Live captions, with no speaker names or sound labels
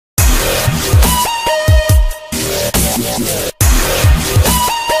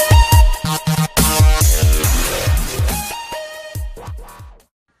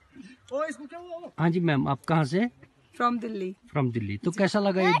हाँ जी मैम, आप कहाँ से? फ्रॉम दिल्ली। फ्रॉम दिल्ली। तो कैसा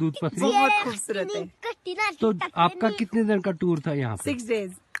लगा ये दूध पथरी? बहुत खूबसूरत है। तो आपका कितने दिन का टूर था यहाँ पे? 6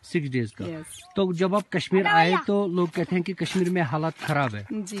 डेज। 6 डेज का। Yes. तो जब आप कश्मीर आए तो लोग कहते हैं कि कश्मीर में हालात खराब है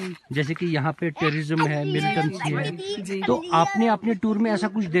जी। जैसे कि यहाँ पे टेररिज्म है, मिलिटेंसी है। जी। तो आपने अपने टूर में ऐसा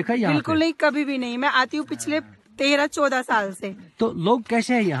कुछ देखा यहाँ? बिल्कुल नहीं, कभी भी नहीं। मैं आती हूँ पिछले 13-14 साल से। तो लोग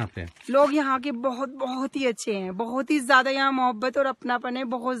कैसे हैं यहाँ पे? लोग यहाँ के बहुत ही अच्छे हैं, बहुत ही ज्यादा यहाँ मोहब्बत और अपनापन है,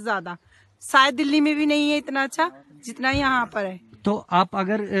 बहुत ज्यादा। शायद दिल्ली में भी नहीं है इतना अच्छा जितना यहाँ पर है। तो आप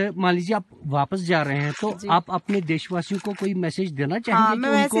अगर मान लीजिए आप वापस जा रहे हैं तो आप अपने देशवासियों को कोई मैसेज देना चाहेंगे? हाँ, मैं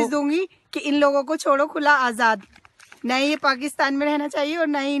मैसेज दूंगी कि इन लोगों को छोड़ो खुला आजाद। न ये पाकिस्तान में रहना चाहिए और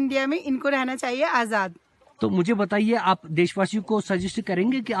न ही इंडिया में, इनको रहना चाहिए आजाद। तो मुझे बताइए, आप देशवासियों को सजेस्ट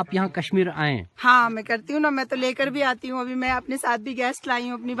करेंगे कि आप यहाँ कश्मीर आएं? हाँ, मैं करती हूँ ना, मैं तो लेकर भी आती हूँ। अभी मैं अपने साथ भी गेस्ट लाई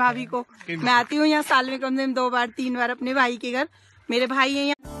हूँ अपनी भाभी को। मैं आती हूँ यहाँ साल में कम से कम 2 बार 3 बार अपने भाई के घर। मेरे भाई है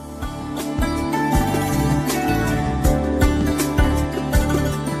यहाँ।